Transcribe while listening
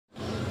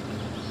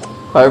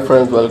Hi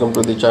friends, welcome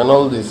to the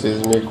channel. This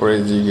is me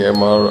Crazy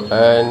Gamer,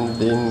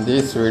 and in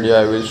this video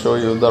I will show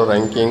you the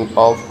ranking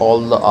of all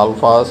the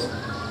alphas.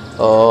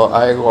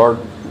 I got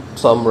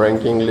some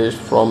ranking list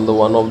from the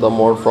one of the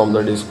mod from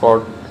the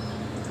Discord,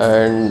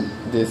 and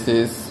this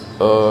is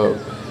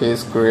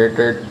he's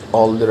created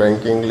all the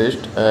ranking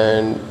list,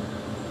 and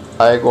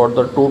I got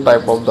the two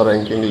type of the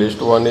ranking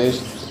list. One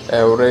is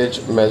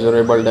average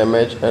measurable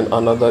damage and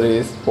another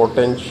is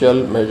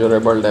potential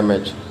measurable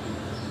damage.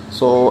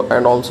 So,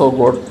 and also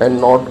got a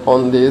note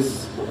on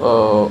this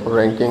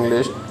ranking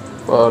list.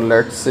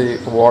 Let's see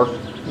what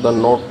the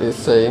note is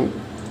saying.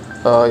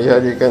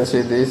 Here you can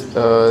see this.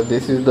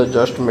 This is the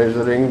just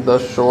measuring the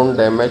shown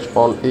damage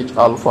on each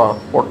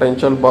alpha.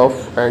 Potential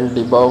buff and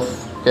debuff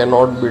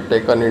cannot be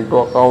taken into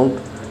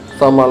account.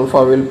 Some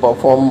alpha will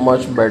perform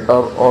much better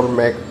or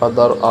make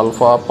other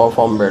alpha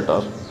perform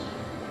better.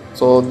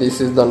 So this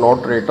is the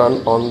note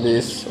written on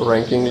this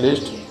ranking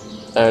list,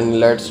 and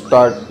let's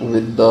start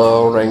with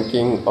the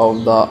ranking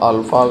of the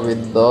alpha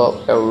with the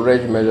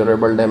average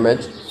measurable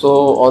damage.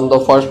 So on the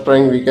first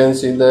rank we can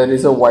see there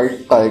is a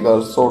white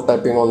tiger. So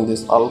tapping on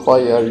this alpha,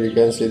 here you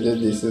can see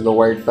this is the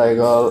white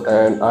tiger,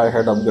 and I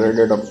had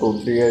upgraded up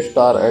to 3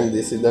 star, and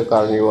this is the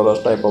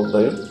carnivorous type of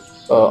the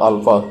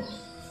alpha.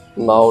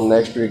 Now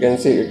next we can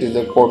see it is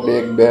a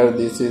Kodiak bear.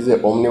 This is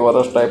a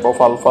omnivorous type of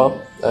alpha,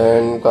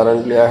 and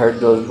currently I had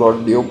just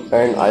got dupe,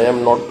 and I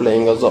am not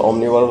playing as an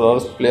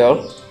omnivorous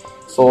player,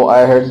 so I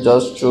had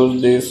just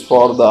choose this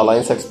for the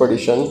alliance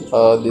expedition.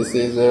 This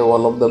is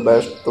one of the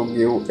best to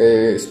give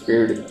a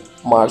speed,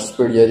 march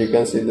speed. Here you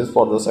can see this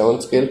for the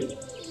 7th skill,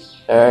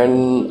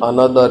 and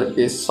another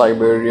is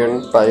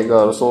Siberian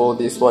tiger. So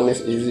this one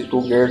is easy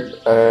to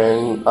get,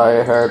 and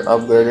I had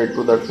upgraded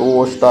to the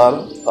 2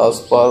 star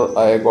as per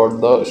I got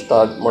the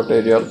start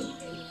material.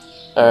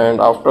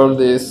 And after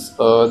this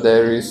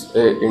there is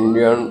a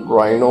Indian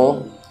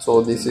rhino.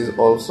 So this is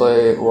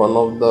also one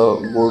of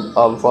the good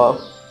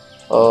alpha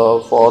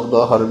for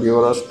the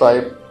herbivorous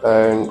type,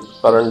 and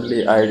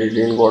currently I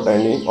didn't got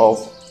any of.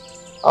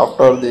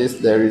 After this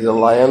there is a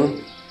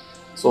lion.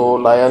 So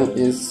lion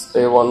is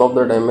one of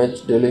the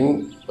damage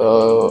dealing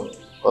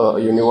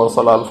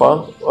universal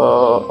alpha.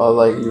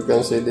 Like you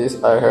can see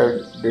this, I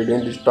had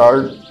didn't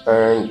start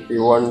and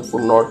even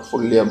not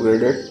fully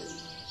upgraded.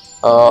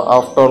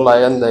 After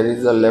lion there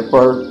is a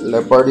leopard.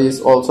 Leopard is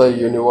also a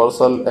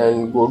universal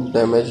and good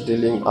damage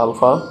dealing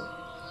alpha.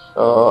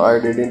 I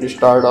didn't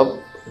start up,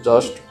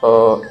 just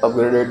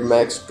upgraded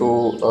max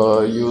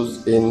to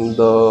use in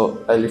the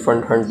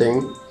elephant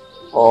hunting,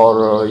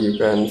 or you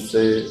can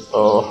say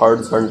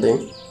herds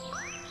hunting.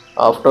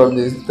 After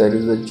this there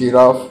is a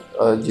giraffe.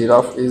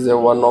 Giraffe is a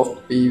one of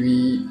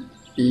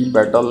PvP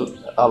battle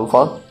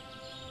alpha,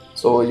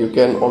 so you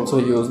can also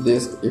use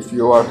this if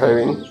you are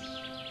having.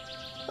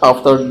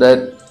 After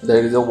that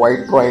there is a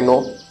white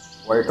rhino.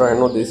 White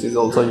rhino, this is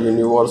also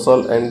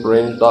universal and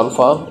ranged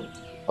alpha.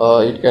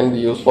 It can be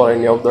used for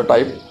any of the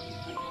type.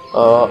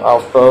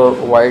 After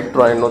white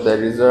rhino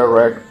there is a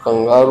red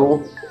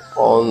kangaroo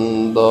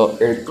on the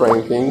 8th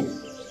ranking.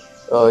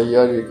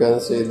 Here you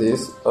can see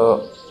this.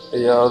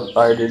 Here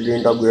I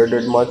didn't upgrade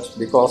it much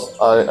because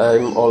I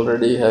am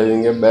already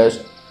having a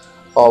best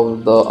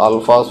of the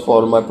alphas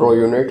for my pro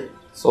unit,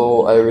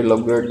 so I will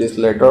upgrade this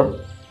later.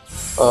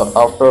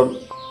 After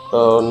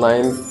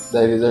 9th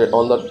there is a,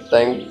 on the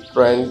 10th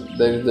rank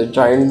there is a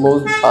giant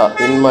moose.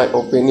 In my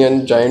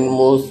opinion giant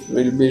moose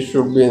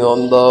should be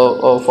on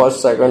the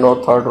first, second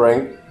or third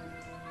rank,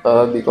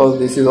 because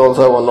this is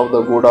also one of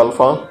the good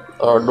alpha.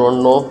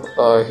 Don't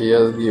know, he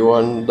has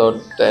given the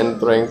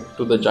 10th rank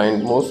to the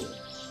giant moose.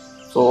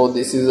 So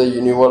this is a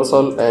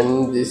universal,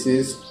 and this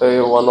is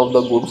one of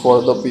the good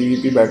for the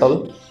PvP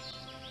battle.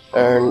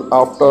 And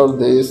after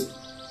this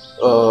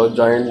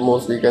giant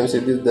moose we can see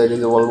this, there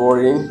is a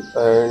Wolverine,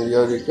 and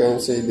here you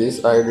can see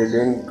this, I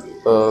didn't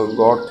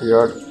got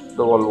here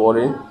the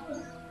Wolverine.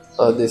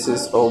 This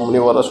is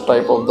omnivorous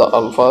type of the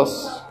alphas,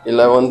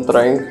 11th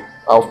rank.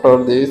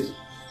 After this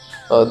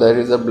there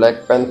is a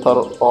Black Panther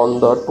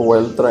on the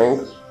 12th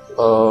rank.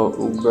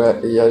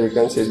 Here you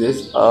can see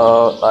this.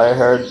 I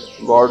had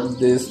got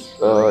this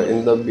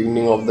in the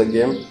beginning of the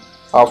game.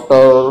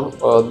 After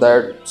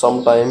that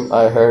sometime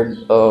I had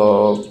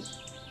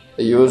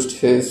used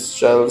his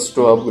shells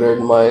to upgrade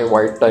my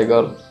white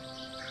tiger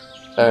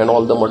and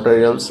all the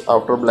materials.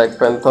 After Black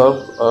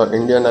Panther,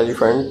 Indian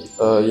elephant.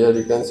 Here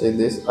you can see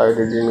this, I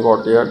didn't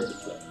got yet.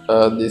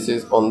 This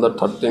is on the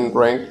 13th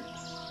rank,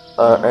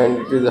 and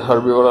it is a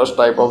herbivorous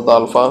type of the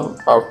alpha.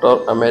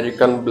 After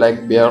American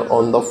black bear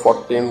on the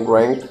 14th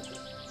rank.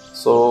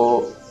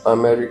 So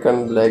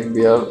American black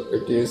bear,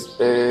 it is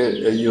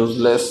a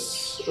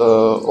useless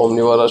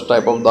omnivorous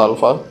type of the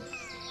alpha.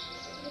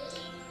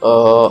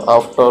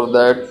 After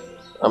that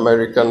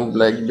American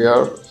black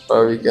bear,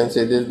 we can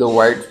see this, the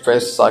white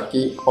face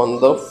Saki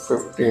on the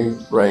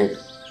 15th rank,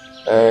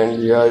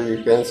 and here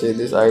you can see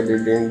this, I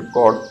didn't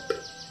got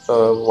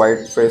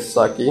white face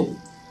Saki,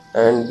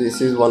 and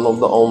this is one of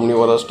the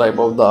omnivorous type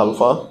of the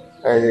alpha,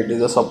 and it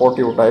is a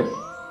supportive type.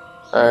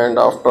 And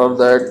after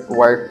that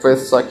white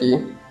face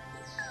Saki,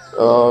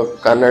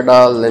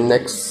 Canada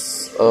Linux.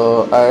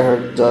 I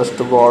had just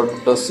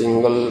got the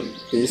single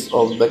piece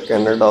of the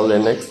Canada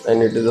Linux,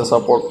 and it is a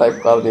support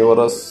type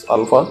carnivorous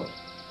alpha.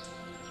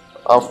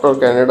 After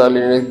Canada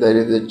Linux, there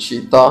is a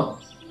cheetah.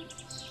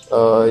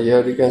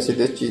 Here you can see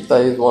this cheetah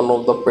is one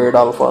of the paid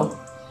alpha.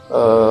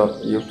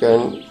 You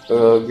can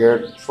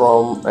get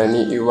from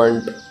any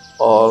event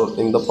or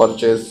in the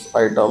purchase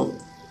item.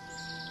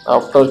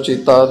 After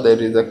cheetah,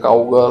 there is a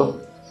cowgirl.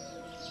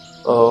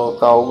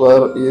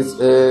 Cowgirl is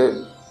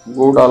a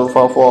good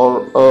alpha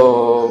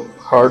for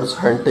herds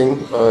hunting.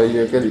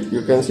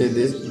 You can see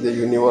this the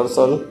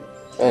universal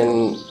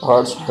and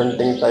herds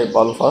hunting type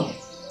alpha.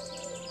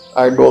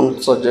 I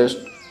don't suggest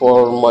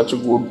for much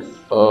good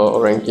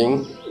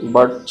ranking,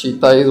 but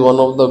cheetah is one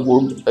of the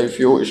good. If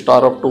you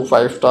star up to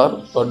 5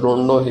 star, I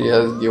don't know, he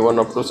has given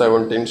up to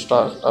 17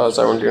 star,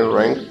 17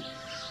 rank.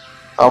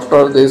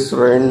 After this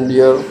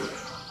reindeer,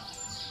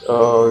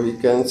 we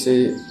can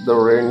see the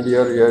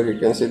reindeer. Here you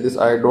can see this.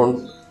 I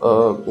don't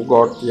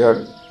got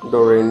yet the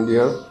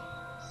reindeer.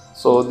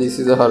 So this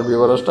is a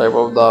herbivorous type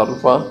of the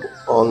alpha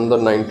on the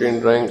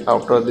 19 rank.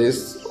 After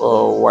this,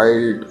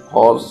 wild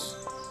horse.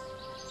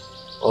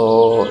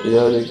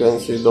 Here you can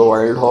see the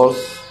wild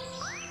horse.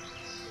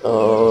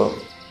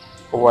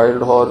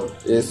 Wild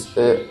horse is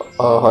a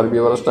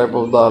herbivorous type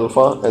of the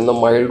alpha and the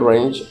mild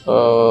range.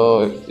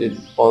 It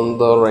on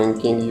the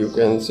ranking you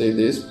can see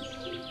this.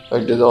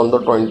 It is on the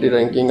 20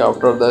 ranking.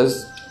 After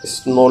this,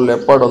 snow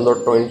leopard on the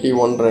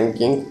 21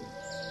 ranking.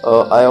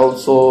 I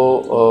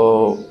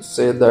also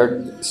say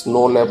that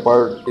snow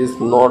leopard is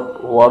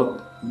not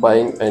worth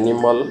buying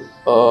animal.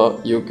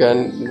 You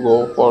can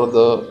go for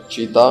the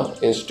cheetah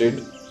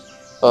instead.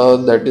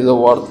 That is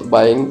worth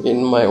buying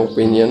in my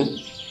opinion.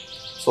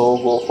 So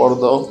go for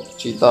the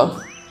cheetah.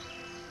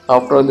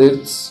 After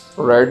this,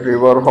 red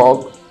river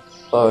hawk.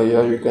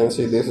 Here you can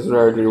see this is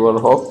red river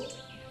hawk.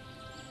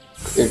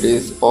 It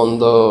is on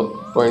the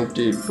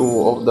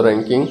 22 of the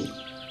ranking,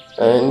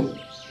 and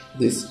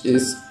this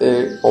is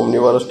a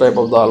omnivorous type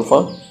of the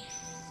alpha.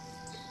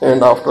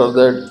 And after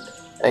that,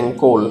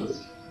 ankole,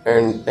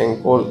 and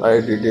ankole I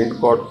didn't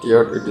got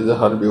yet. It is a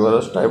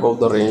herbivorous type of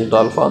the ranged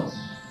alpha.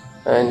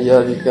 And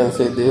here you can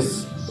see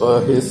this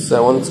his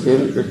 7th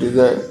skill. It is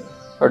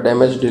a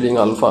damage dealing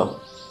alpha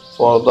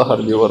for the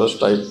herbivorous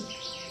type.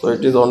 So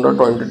it is on the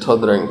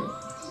 23rd rank.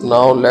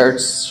 Now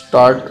let's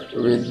start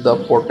with the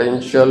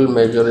potential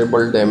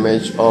measurable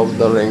damage of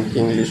the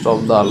ranking list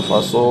of the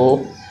alpha.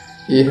 So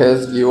he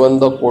has given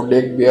the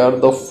Kodak Bear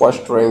the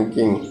first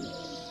ranking.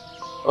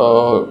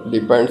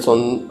 Depends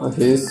on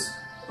his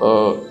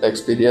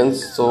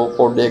experience. So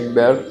Kodak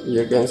Bear,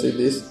 you can see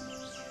this.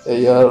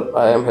 Here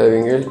I am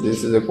having it.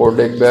 This is a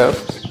Kodak Bear.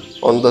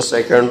 On the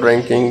 2nd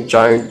ranking,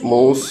 giant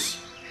moose,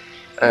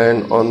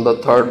 and on the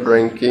 3rd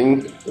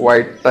ranking,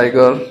 white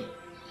tiger,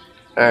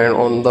 and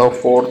on the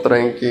 4th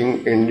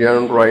ranking,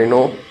 Indian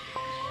rhino.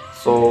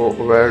 So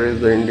where is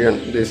the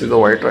Indian? This is the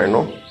white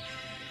rhino.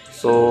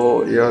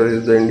 So here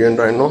is the Indian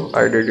rhino.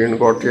 I didn't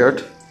got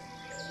yet.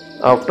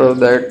 After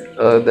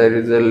that, there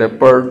is a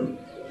leopard.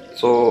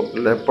 So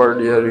leopard,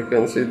 here you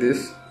can see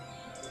this.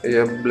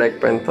 Here black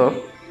panther,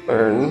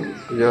 and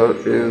here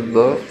is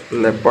the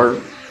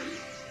leopard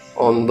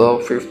on the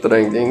 5th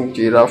ranking.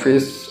 Giraffe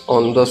is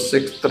on the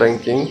 6th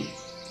ranking.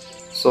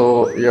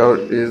 So here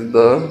is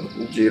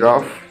the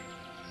giraffe.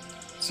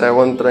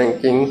 7th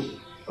ranking,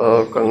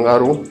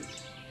 kangaroo.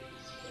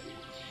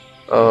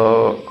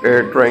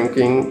 8th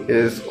ranking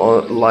is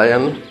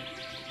lion,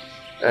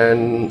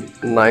 and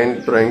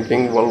 9th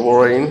ranking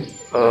Wolverine.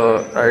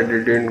 I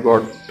didn't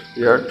got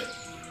yet.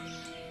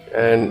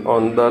 And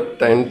on the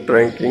 10th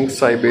ranking,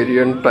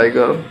 Siberian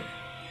tiger.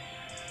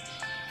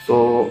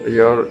 So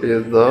here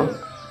is the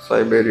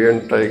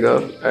Siberian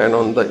tiger. And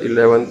on the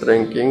 11th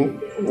ranking,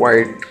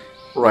 white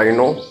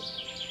rhino.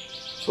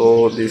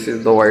 So this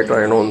is the white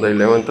rhino on the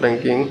 11th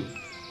ranking.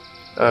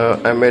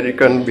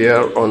 American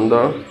bear on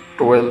the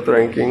 12th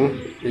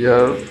ranking.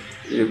 Here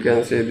you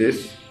can see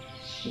this.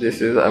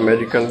 This is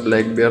American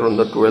black bear on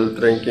the 12th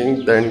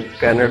ranking. Then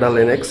Canada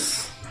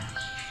lynx.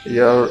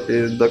 Here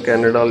is the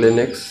Canada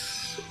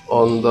lynx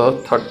on the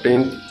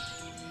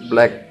 13th.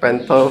 Black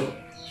panther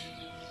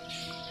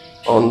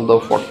on the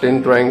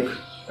 14th rank.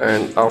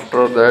 And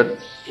after that,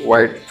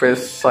 white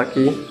face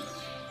saki.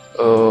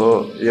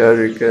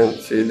 Here you can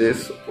see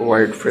this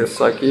white face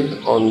saki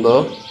on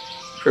the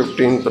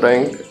 15th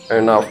rank.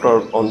 And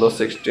after on the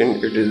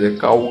 16th, it is a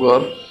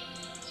cowgirl.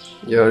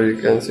 Here you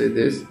can see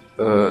this.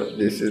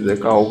 This is a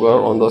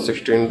cowgirl on the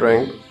 16th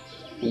rank.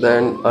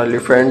 Then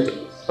elephant,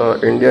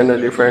 Indian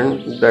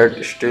elephant,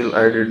 that still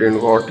I didn't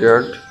got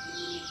yet,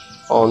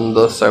 on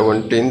the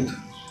 17th.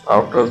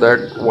 After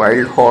that,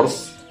 wild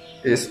horse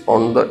is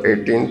on the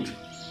 18th.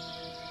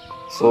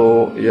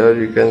 So here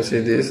you can see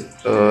this.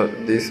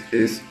 This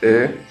is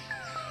a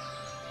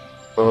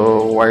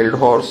wild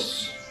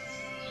horse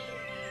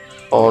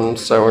on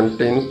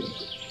 17th.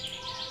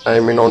 I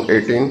mean on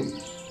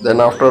 18th. Then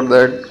after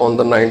that, on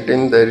the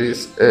 19th, there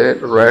is a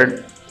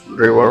red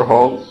river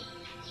hog.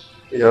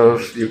 Here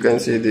you can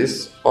see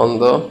this on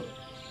the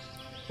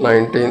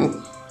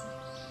 19th.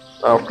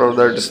 After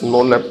that,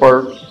 snow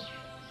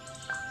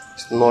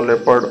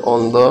leopard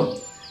on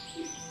the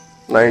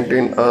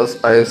 19,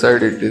 as I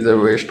said, it is a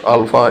waste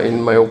alpha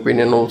in my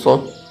opinion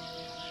also.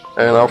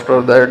 And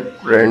after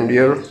that,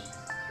 reindeer,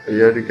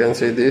 here you can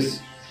see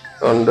this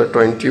on the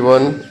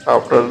 21.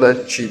 After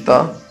that,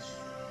 cheetah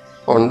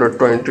on the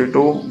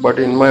 22, but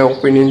in my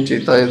opinion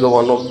cheetah is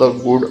one of the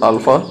good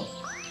alpha,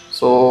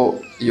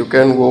 so you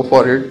can go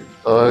for it.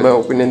 In my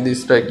opinion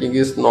this tracking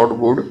is not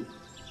good.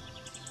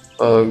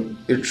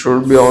 It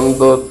should be on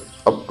the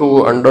up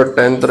to under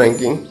 10th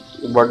ranking,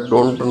 but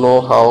don't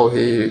know how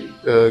he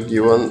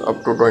given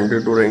up to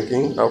 22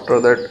 ranking. After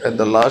that, at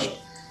the last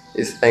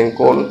is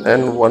ankle.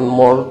 And one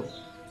more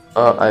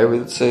I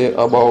will say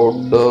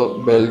about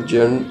the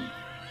Belgian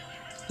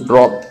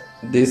drop.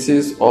 This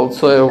is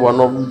also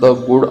one of the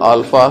good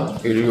alpha,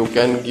 you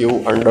can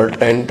give under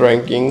 10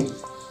 ranking,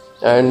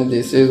 and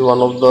this is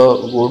one of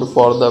the good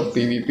for the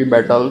PvP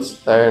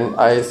battles. And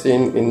I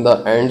seen in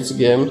the ends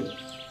game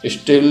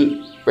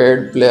still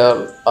paid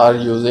player are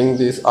using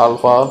this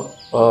alpha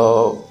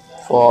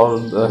for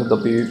the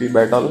PvP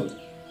battle,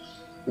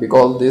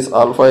 because this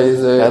alpha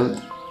is a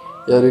health.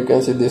 Here you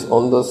can see this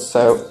on the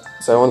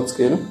 7th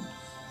skill.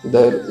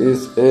 There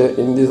is a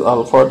in this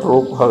alpha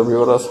troop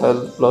herbivorous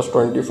health plus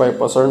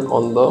 25%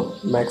 on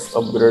the max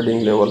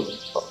upgrading level,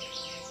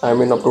 I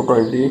mean up to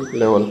 20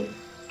 level.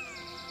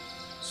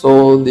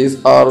 So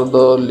these are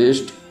the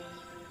list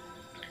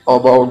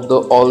about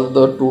the all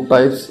the two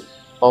types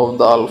of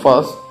the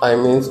alphas, I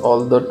means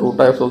all the two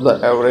types of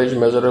the average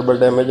measurable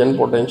damage and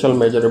potential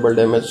measurable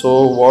damage.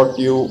 So what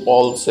you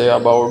all say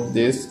about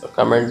this,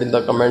 comment in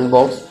the comment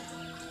box.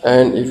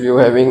 And if you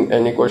having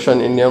any question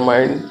in your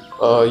mind,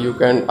 you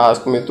can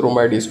ask me through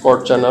my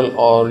Discord channel,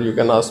 or you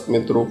can ask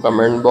me through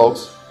comment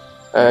box.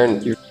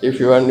 And if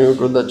you are new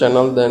to the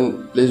channel,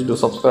 then please do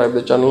subscribe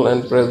the channel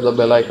and press the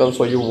bell icon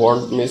so you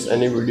won't miss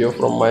any video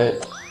from my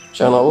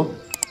channel.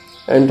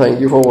 And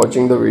thank you for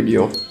watching the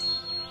video.